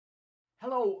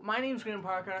Hello, my name's Graham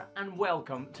Parker and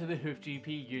welcome to the Hoof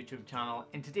GP YouTube channel.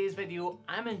 In today's video,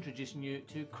 I'm introducing you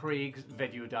to Craig's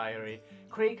video diary.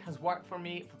 Craig has worked for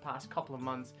me for the past couple of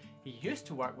months. He used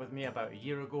to work with me about a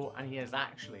year ago and he is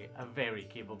actually a very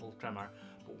capable trimmer.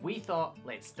 But we thought,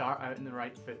 let's start out in the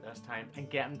right foot this time and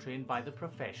get him trained by the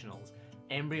professionals,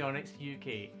 Embryonics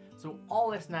UK. So all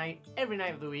this night, every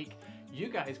night of the week, you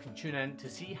guys can tune in to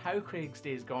see how Craig's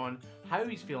day's gone, how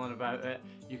he's feeling about it.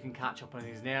 You can catch up on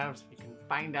his nerves, you can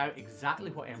find out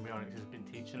exactly what Embryonics has been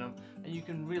teaching him, and you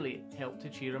can really help to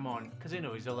cheer him on because I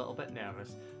know he's a little bit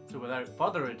nervous. So without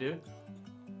further ado,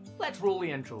 let's roll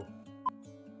the intro.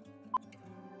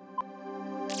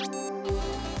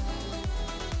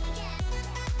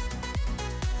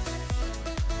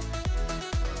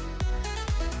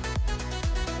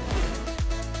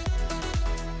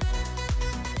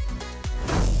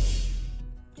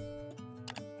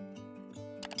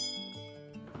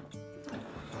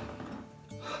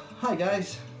 Hi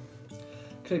guys,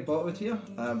 Craig Botwood here.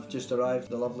 I've just arrived at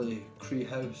the lovely Cree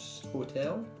House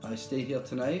Hotel. I stay here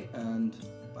tonight and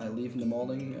I leave in the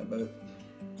morning about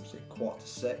say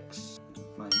 5:45,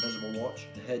 my invisible watch,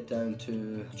 to head down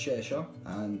to Cheshire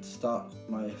and start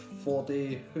my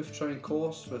 4-day hoof trimming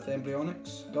course with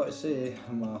Embryonics. Got to say,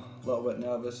 I'm a little bit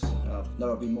nervous. I've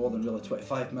never been more than really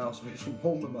 25 miles away from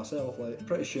home with myself.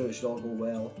 Pretty sure it should all go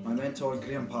well. My mentor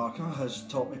Graham Parker has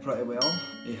taught me pretty well.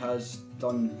 He has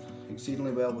done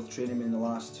exceedingly well with training me in the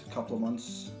last couple of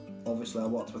months. Obviously I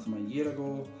worked with him a year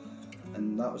ago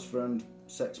and that was for around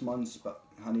 6 months, but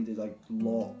I needed a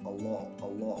lot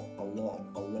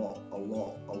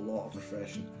of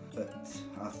refreshing. But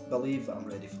I believe that I'm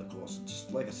ready for the course.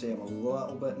 Just like I say, I'm a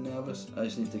little bit nervous. I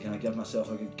just need to kind of give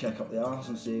myself a good kick up the arse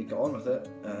and say get on with it,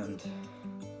 and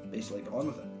basically get on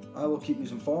with it. I will keep you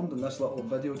informed in this little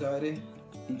video diary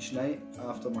each night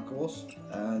after my course,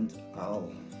 and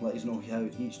I'll let you know how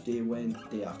each day went,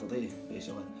 day after day,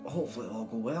 basically. But hopefully it'll all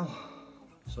go well.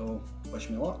 So wish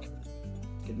me luck.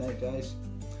 Good night guys.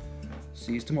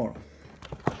 See you tomorrow.